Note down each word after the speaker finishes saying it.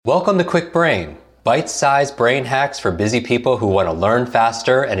Welcome to Quick Brain, bite-sized brain hacks for busy people who want to learn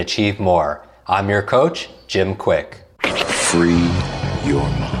faster and achieve more. I'm your coach, Jim Quick. Free your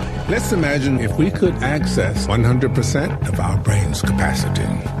mind. Let's imagine if we could access 100% of our brain's capacity.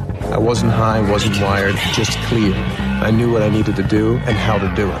 I wasn't high, wasn't wired, just clear. I knew what I needed to do and how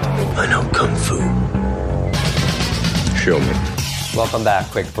to do it. I know Kung Fu. Show me. Welcome back,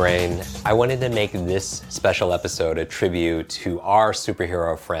 Quick Brain. I wanted to make this special episode a tribute to our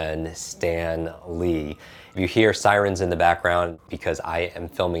superhero friend, Stan Lee. If you hear sirens in the background, because I am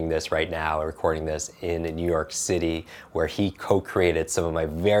filming this right now, recording this in New York City, where he co-created some of my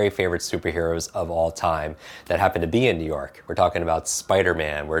very favorite superheroes of all time that happen to be in New York. We're talking about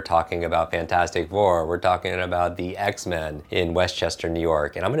Spider-Man, we're talking about Fantastic Four, we're talking about the X-Men in Westchester, New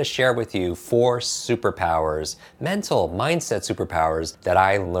York. And I'm gonna share with you 4 superpowers, mental mindset superpowers that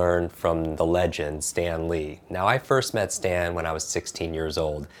I learned from the legend, Stan Lee. Now, I first met Stan when I was 16 years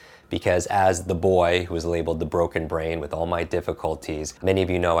old. Because as the boy who was labeled the broken brain with all my difficulties, many of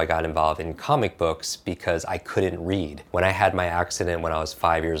you know I got involved in comic books because I couldn't read. When I had my accident when I was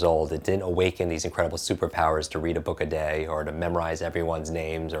 5 years old, it didn't awaken these incredible superpowers to read a book a day or to memorize everyone's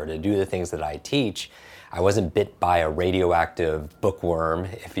names or to do the things that I teach. I wasn't bit by a radioactive bookworm,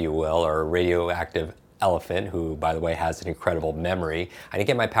 if you will, or a radioactive elephant, who, by the way, has an incredible memory. I didn't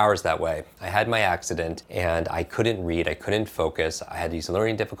get my powers that way. I had my accident and I couldn't read, I couldn't focus. I had these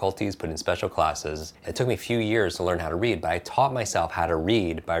learning difficulties, put in special classes. It took me a few years to learn how to read, but I taught myself how to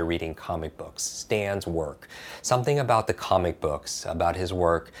read by reading comic books, Stan's work. Something about the comic books, about his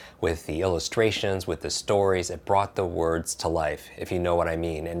work with the illustrations, with the stories, it brought the words to life, if you know what I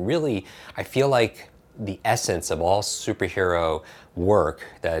mean. And really, I feel like the essence of all superhero work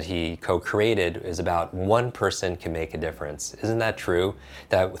that he co-created is about one person can make a difference. Isn't that true?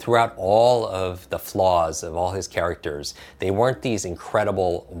 That throughout all of the flaws of all his characters, they weren't these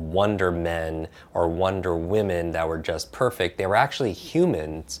incredible wonder men or wonder women that were just perfect. They were actually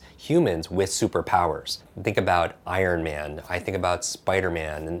humans with superpowers. Think about Iron Man, I think about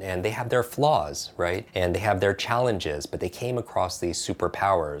Spider-Man, and they have their flaws, right? And they have their challenges, but they came across these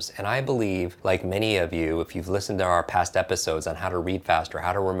superpowers. And I believe, like many of you, if you've listened to our past episodes on how to read faster,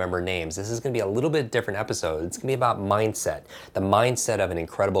 how to remember names, this is gonna be a little bit different episode. It's gonna be about mindset, the mindset of an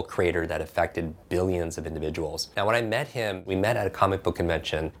incredible creator that affected billions of individuals. Now, when I met him, we met at a comic book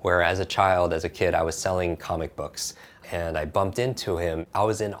convention where as a child, as a kid, I was selling comic books. And I bumped into him. I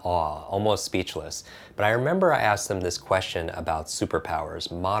was in awe, almost speechless. But I remember I asked him this question about superpowers,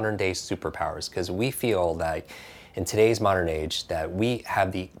 modern day superpowers, because we feel that in today's modern age that we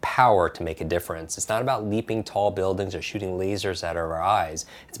have the power to make a difference. It's not about leaping tall buildings or shooting lasers out of our eyes.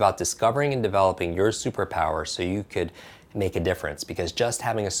 It's about discovering and developing your superpower so you could make a difference, because just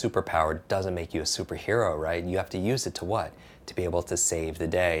having a superpower doesn't make you a superhero, right? You have to use it to what? To be able to save the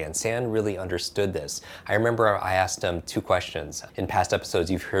day. And Stan really understood this. I remember I asked him 2 questions. In past episodes,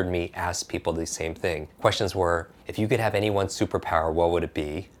 you've heard me ask people the same thing. Questions were, if you could have any one superpower, what would it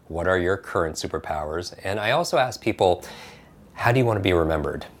be? What are your current superpowers? And I also asked people, how do you want to be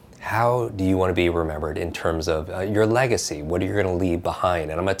remembered? How do you want to be remembered in terms of your legacy? What are you going to leave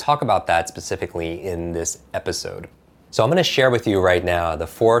behind? And I'm going to talk about that specifically in this episode. So I'm going to share with you right now the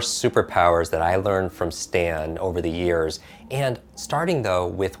 4 superpowers that I learned from Stan over the years, and starting though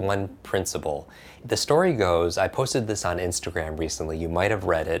with one principle. The story goes, I posted this on Instagram recently, you might have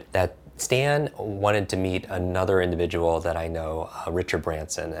read it, that Stan wanted to meet another individual that I know, Richard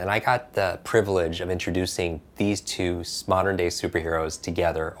Branson, and I got the privilege of introducing these 2 modern day superheroes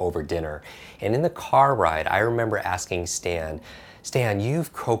together over dinner. And in the car ride, I remember asking Stan,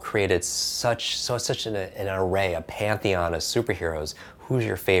 you've co-created such an array, a pantheon of superheroes. Who's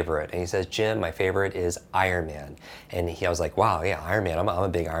your favorite? And he says, Jim, my favorite is Iron Man. And I was like, wow, yeah, Iron Man. I'm a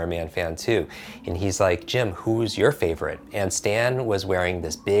big Iron Man fan too. And he's like, Jim, who's your favorite? And Stan was wearing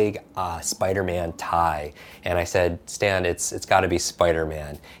this big Spider-Man tie. And I said, Stan, it's got to be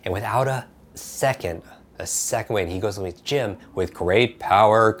Spider-Man. And without a second wait, he goes to me, Jim, with great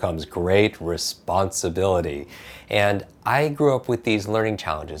power comes great responsibility. And I grew up with these learning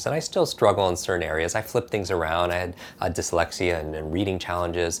challenges, and I still struggle in certain areas. I flip things around. I had dyslexia and reading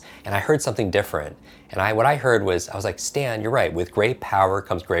challenges, and I heard something different. And what I heard was, I was like, Stan, you're right. With great power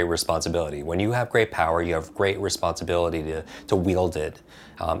comes great responsibility. When you have great power, you have great responsibility to wield it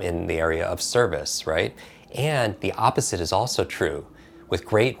in the area of service, right? And the opposite is also true. With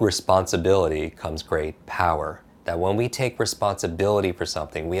great responsibility comes great power. That when we take responsibility for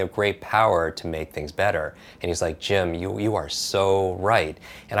something, we have great power to make things better. And he's like, Jim, you are so right.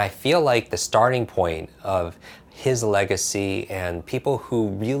 And I feel like the starting point of his legacy and people who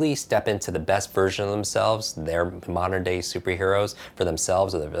really step into the best version of themselves, their modern day superheroes for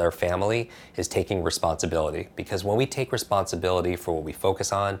themselves or their family, is taking responsibility. Because when we take responsibility for what we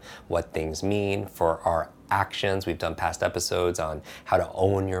focus on, what things mean for our actions, we've done past episodes on how to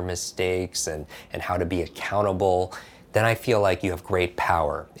own your mistakes and how to be accountable, then I feel like you have great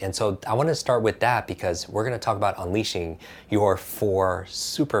power. And so I want to start with that because we're going to talk about unleashing your 4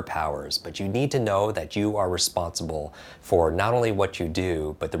 superpowers. But you need to know that you are responsible for not only what you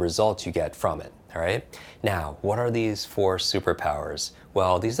do, but the results you get from it. All right. Now, what are these 4 superpowers?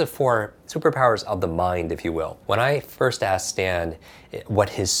 Well, these are 4 superpowers of the mind, if you will. When I first asked Stan what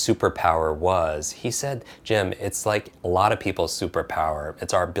his superpower was, he said, Jim, it's like a lot of people's superpower.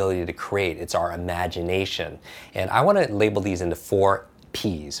 It's our ability to create. It's our imagination. And I want to label these into 4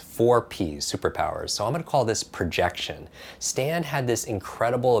 P's, superpowers. So I'm going to call this projection. Stan had this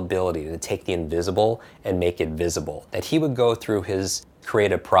incredible ability to take the invisible and make it visible, that he would go through his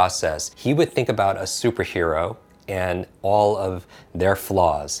creative process. He would think about a superhero and all of their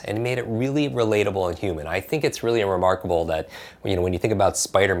flaws, and he made it really relatable and human. I think it's really remarkable that when you think about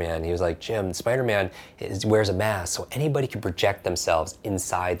Spider-Man, he was like, Jim, Spider-Man wears a mask, so anybody can project themselves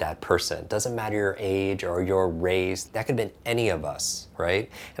inside that person. Doesn't matter your age or your race, that could have been any of us, right?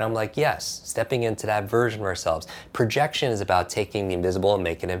 And I'm like, yes, stepping into that version of ourselves. Projection is about taking the invisible and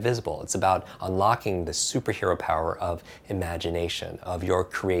making it visible. It's about unlocking the superhero power of imagination, of your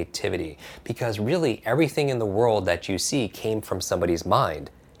creativity, because really everything in the world that you see came from somebody's mind.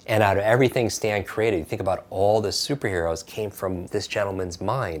 And out of everything Stan created, you think about all the superheroes came from this gentleman's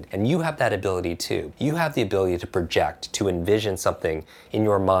mind. And you have that ability too. You have the ability to project, to envision something in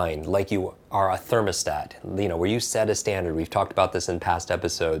your mind like you are a thermostat, where you set a standard. We've talked about this in past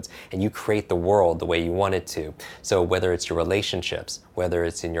episodes, and you create the world the way you want it to. So whether it's your relationships, whether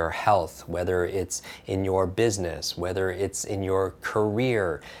it's in your health, whether it's in your business, whether it's in your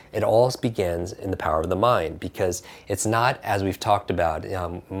career, it all begins in the power of the mind, because it's not, as we've talked about,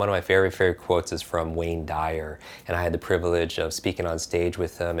 one of my favorite quotes is from Wayne Dyer, and I had the privilege of speaking on stage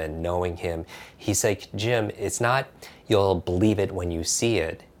with him and knowing him. He's like, Jim, it's not you'll believe it when you see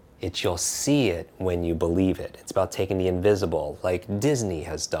it, it's you'll see it when you believe it. It's about taking the invisible, like Disney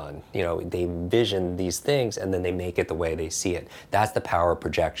has done. They envision these things and then they make it the way they see it. That's the power of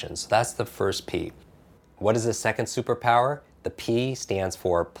projection. So that's the first P. What is the second superpower? The P stands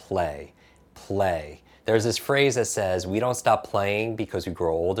for play. Play. There's this phrase that says, we don't stop playing because we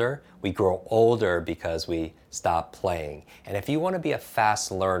grow older. We grow older because we stop playing. And if you want to be a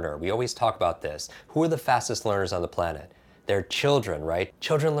fast learner, we always talk about this. Who are the fastest learners on the planet? They're children, right?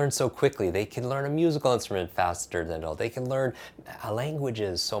 Children learn so quickly. They can learn a musical instrument faster than adults. They can learn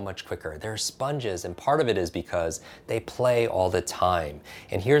languages so much quicker. They're sponges, and part of it is because they play all the time.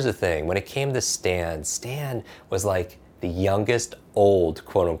 And here's the thing, when it came to Stan was like the youngest old,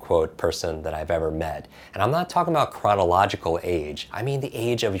 quote unquote, person that I've ever met. And I'm not talking about chronological age. I mean the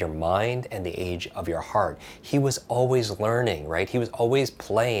age of your mind and the age of your heart. He was always learning, right? He was always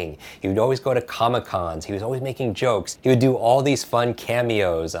playing. He would always go to Comic-Cons. He was always making jokes. He would do all these fun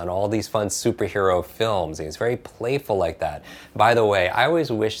cameos on all these fun superhero films. He was very playful like that. By the way, I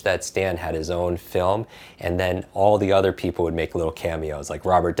always wish that Stan had his own film and then all the other people would make little cameos, like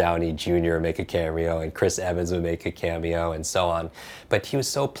Robert Downey Jr. would make a cameo and Chris Evans would make a cameo and so on. But he was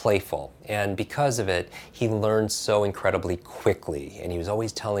so playful, and because of it, he learned so incredibly quickly, and he was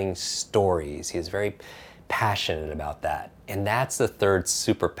always telling stories. He was very passionate about that. And that's the third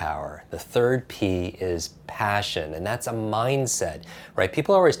superpower. The third P is passion, and that's a mindset, right?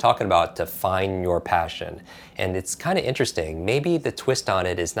 People are always talking about to find your passion, and it's kind of interesting. Maybe the twist on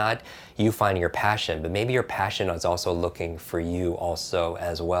it is not you finding your passion, but maybe your passion is also looking for you also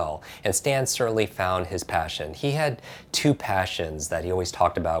as well. And Stan certainly found his passion. He had 2 passions that he always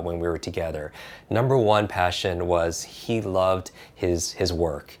talked about when we were together. Number 1 passion was he loved his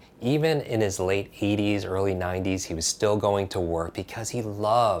work. Even in his late 80s, early 90s, he was still going to work because he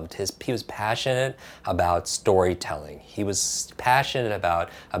was passionate about storytelling. He was passionate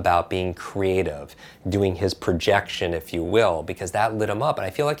about being creative, doing his projection, if you will, because that lit him up. And I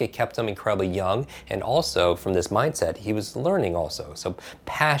feel like it kept him incredibly young. And also from this mindset, he was learning also. So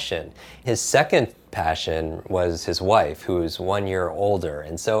passion. His second passion was his wife, who is 1 year older.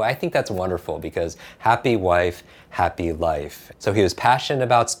 And so I think that's wonderful because happy wife, happy life. So he was passionate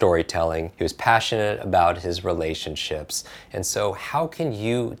about storytelling. He was passionate about his relationships. And so how can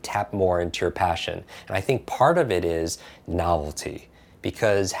you tap more into your passion? And I think part of it is novelty.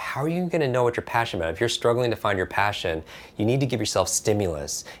 because how are you going to know what you're passionate about? If you're struggling to find your passion, you need to give yourself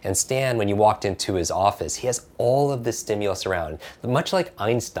stimulus. And Stan, when you walked into his office, he has all of this stimulus around, much like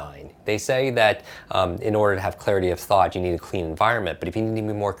Einstein. They say that in order to have clarity of thought, you need a clean environment. But if you need to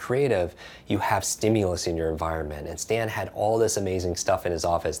be more creative, you have stimulus in your environment. And Stan had all this amazing stuff in his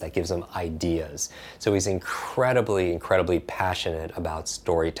office that gives him ideas. So he's incredibly, incredibly passionate about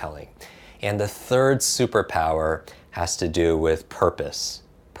storytelling. And the third superpower has to do with purpose.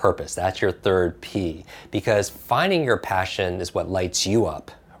 Purpose, that's your third P. Because finding your passion is what lights you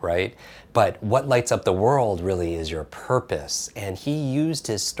up, right? But what lights up the world really is your purpose. And he used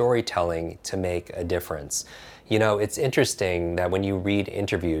his storytelling to make a difference. You know, it's interesting that when you read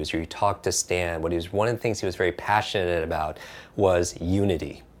interviews or you talk to Stan, one of the things he was very passionate about was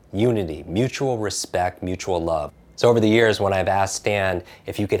unity. Unity, mutual respect, mutual love. So over the years, when I've asked Stan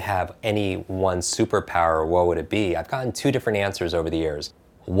if you could have any one superpower, what would it be? I've gotten two different answers over the years.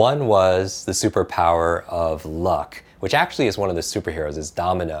 One was the superpower of luck, which actually is one of the superheroes, is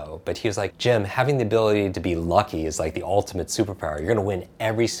Domino. But he was like, Jim, having the ability to be lucky is like the ultimate superpower. You're gonna win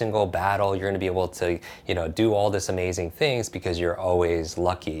every single battle. You're gonna be able to, do all this amazing things because you're always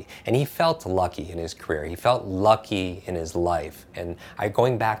lucky. And he felt lucky in his career. He felt lucky in his life. And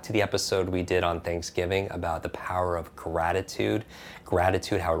going back to the episode we did on Thanksgiving about the power of gratitude, how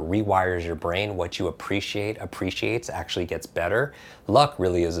it rewires your brain, what you appreciates actually gets better. Luck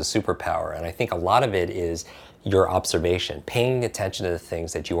really is a superpower. And I think a lot of it is your observation. Paying attention to the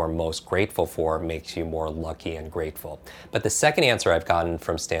things that you are most grateful for makes you more lucky and grateful. But the second answer I've gotten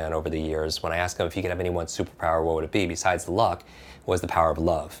from Stan over the years, when I asked him if he could have any one superpower, what would it be besides luck, was the power of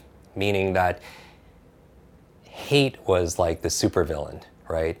love. Meaning that hate was like the supervillain,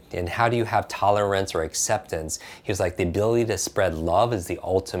 right? And how do you have tolerance or acceptance? He was like, the ability to spread love is the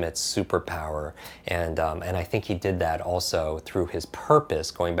ultimate superpower. And I think he did that also through his purpose,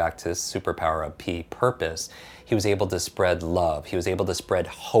 going back to this superpower of P, purpose. He was able to spread love. He was able to spread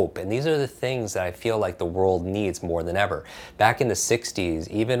hope. And these are the things that I feel like the world needs more than ever. Back in the 60s,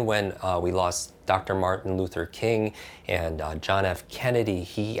 even when we lost Dr. Martin Luther King and John F. Kennedy,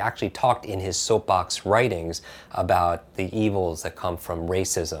 he actually talked in his soapbox writings about the evils that come from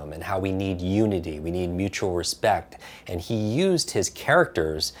racism and how we need unity, we need mutual respect. And he used his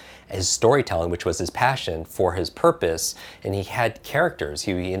characters, his storytelling, which was his passion, for his purpose. And he had characters.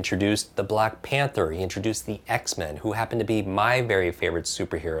 He introduced the Black Panther, he introduced the X-Men, who happened to be my very favorite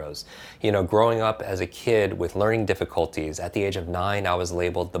superheroes. Growing up as a kid with learning difficulties, at the age of 9, I was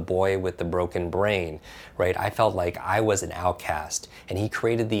labeled the boy with the broken brain, right? I felt like I was an outcast. And he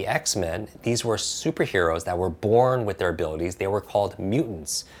created the X-Men. These were superheroes that were born with their abilities. They were called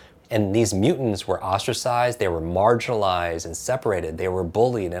mutants. And these mutants were ostracized, they were marginalized and separated, they were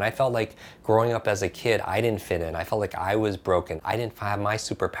bullied. And I felt like growing up as a kid, I didn't fit in. I felt like I was broken. I didn't have my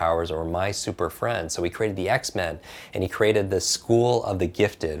superpowers or my super friends. So he created the X-Men, and he created the School of the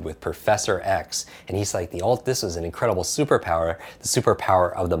Gifted with Professor X. And he's like, this was an incredible superpower, the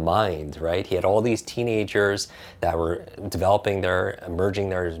superpower of the mind, right? He had all these teenagers that were emerging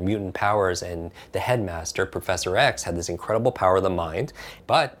their mutant powers, and the headmaster, Professor X, had this incredible power of the mind,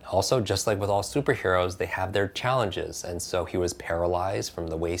 but also, just like with all superheroes, they have their challenges. And so he was paralyzed from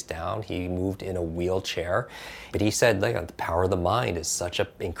the waist down. He moved in a wheelchair. But he said, the power of the mind is such an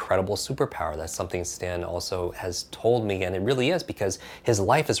incredible superpower. That's something Stan also has told me, and it really is, because his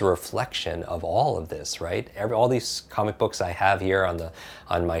life is a reflection of all of this, right? All these comic books I have here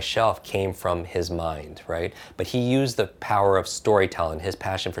on my shelf came from his mind, right? But he used the power of storytelling, his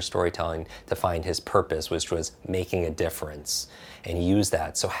passion for storytelling, to find his purpose, which was making a difference. And he used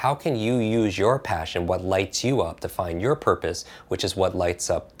that. So how can you use your passion, what lights you up, to find your purpose, which is what lights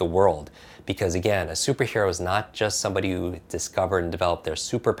up the world? Because again, a superhero is not just somebody who discovered and developed their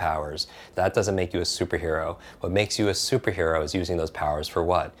superpowers. That doesn't make you a superhero. What makes you a superhero is using those powers for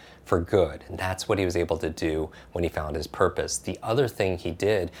what? For good. And that's what he was able to do when he found his purpose. The other thing he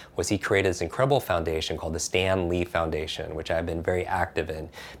did was he created this incredible foundation called the Stan Lee Foundation, which I've been very active in,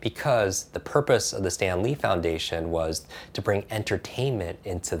 because the purpose of the Stan Lee Foundation was to bring entertainment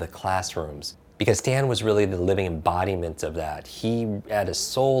into the classrooms. Because Stan was really the living embodiment of that. He, at a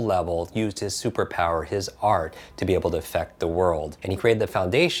soul level, used his superpower, his art, to be able to affect the world. And he created the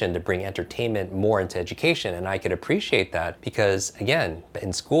foundation to bring entertainment more into education. And I could appreciate that because, again,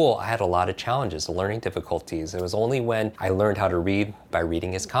 in school, I had a lot of challenges, learning difficulties. It was only when I learned how to read by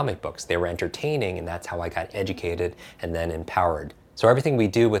reading his comic books. They were entertaining, and that's how I got educated and then empowered. So everything we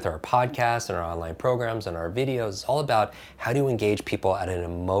do with our podcasts and our online programs and our videos is all about how to engage people at an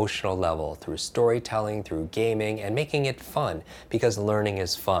emotional level through storytelling, through gaming, and making it fun, because learning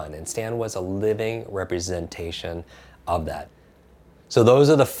is fun. And Stan was a living representation of that. So those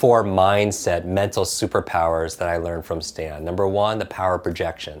are the 4 mindset, mental superpowers that I learned from Stan. Number 1, the power of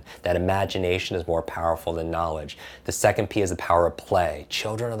projection. That imagination is more powerful than knowledge. The second P is the power of play.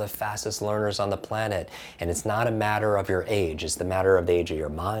 Children are the fastest learners on the planet, and it's not a matter of your age. It's the matter of the age of your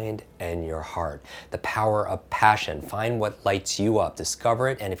mind and your heart. The power of passion. Find what lights you up. Discover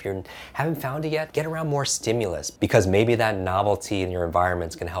it, and if you haven't found it yet, get around more stimulus, because maybe that novelty in your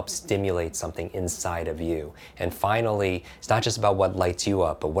environment is going to help stimulate something inside of you. And finally, it's not just about what lights you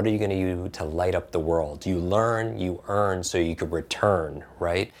up, but what are you going to do to light up the world? You learn, you earn, so you could return,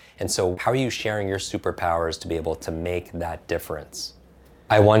 right? And so how are you sharing your superpowers to be able to make that difference?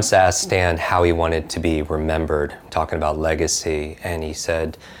 I once asked Stan how he wanted to be remembered, talking about legacy, and he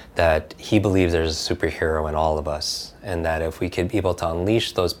said that he believes there's a superhero in all of us, and that if we could be able to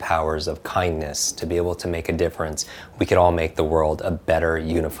unleash those powers of kindness to be able to make a difference, we could all make the world a better,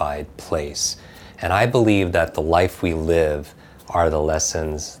 unified place. And I believe that the life we live are the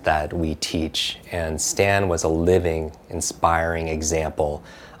lessons that we teach. And Stan was a living, inspiring example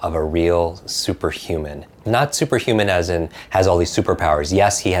of a real superhuman. Not superhuman as in has all these superpowers.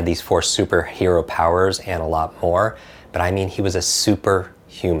 Yes, he had these 4 superhero powers and a lot more, but I mean he was a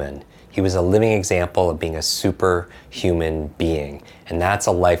superhuman. He was a living example of being a superhuman being. And that's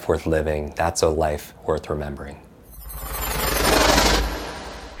a life worth living. That's a life worth remembering.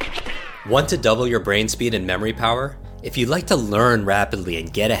 Want to double your brain speed and memory power? If you'd like to learn rapidly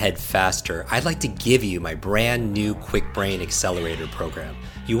and get ahead faster, I'd like to give you my brand new Quick Brain Accelerator program.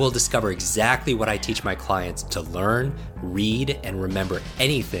 You will discover exactly what I teach my clients to learn, read, and remember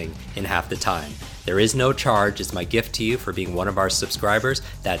anything in half the time. There is no charge. It's my gift to you for being one of our subscribers.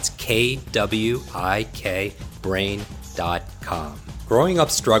 That's kwikbrain.com. Growing up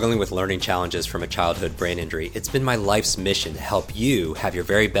struggling with learning challenges from a childhood brain injury, it's been my life's mission to help you have your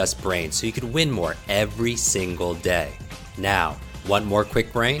very best brain so you can win more every single day. Now, want more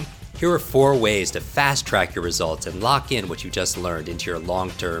Quick Brain? Here are 4 ways to fast track your results and lock in what you just learned into your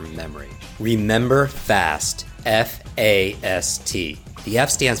long-term memory. Remember fast, F-A-S-T. The F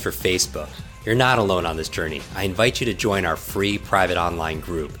stands for Facebook. You're not alone on this journey. I invite you to join our free private online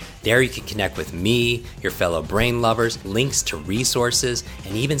group. There you can connect with me, your fellow brain lovers, links to resources,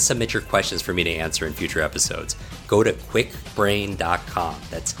 and even submit your questions for me to answer in future episodes. Go to kwikbrain.com.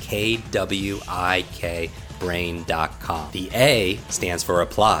 That's K-W-I-K brain.com. The A stands for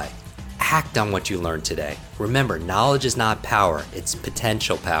apply. Act on what you learned today. Remember, knowledge is not power, it's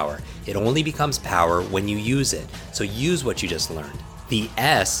potential power. It only becomes power when you use it. So use what you just learned. The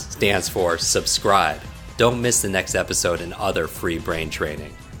S stands for subscribe. Don't miss the next episode and other free brain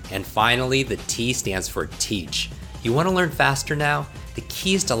training. And finally, the T stands for teach. You want to learn faster now? The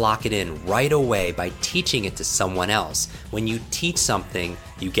key is to lock it in right away by teaching it to someone else. When you teach something,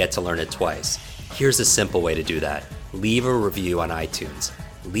 you get to learn it twice. Here's a simple way to do that. Leave a review on iTunes.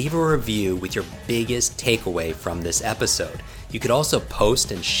 Leave a review with your biggest takeaway from this episode. You could also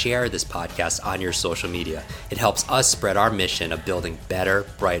post and share this podcast on your social media. It helps us spread our mission of building better,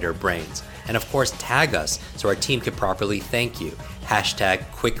 brighter brains. And of course, tag us so our team can properly thank you.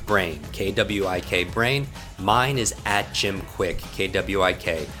 #QuickBrain, K-W-I-K brain. Mine is @JimQuick,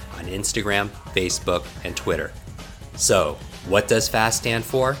 K-W-I-K, on Instagram, Facebook, and Twitter. So, what does FAST stand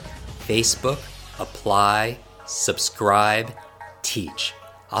for? Facebook, apply, subscribe, teach.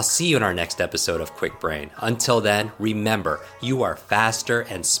 I'll see you in our next episode of Quick Brain. Until then, remember, you are faster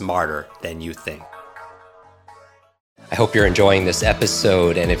and smarter than you think. I hope you're enjoying this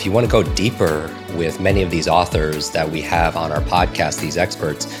episode, and if you want to go deeper with many of these authors that we have on our podcast, these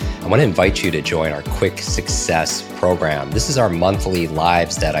experts, I want to invite you to join our Quick Success program. This is our monthly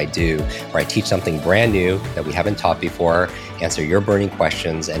lives that I do, where I teach something brand new that we haven't taught before, answer your burning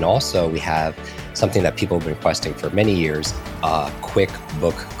questions, and also we have something that people have been requesting for many years, a Quick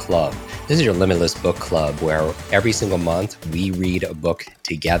Book Club. This is your limitless book club where every single month we read a book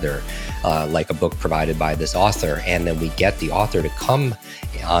together, like a book provided by this author. And then we get the author to come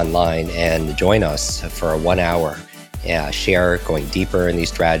online and join us for a 1 hour, share going deeper in these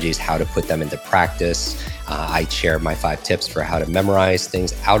strategies, how to put them into practice. I share my 5 tips for how to memorize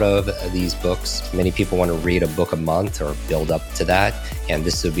things out of these books. Many people want to read a book a month or build up to that, and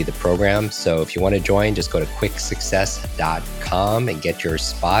this will be the program. So if you want to join, just go to quicksuccess.com and get your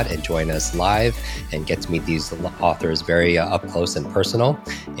spot and join us live and get to meet these authors very up close and personal.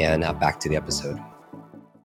 And back to the episode.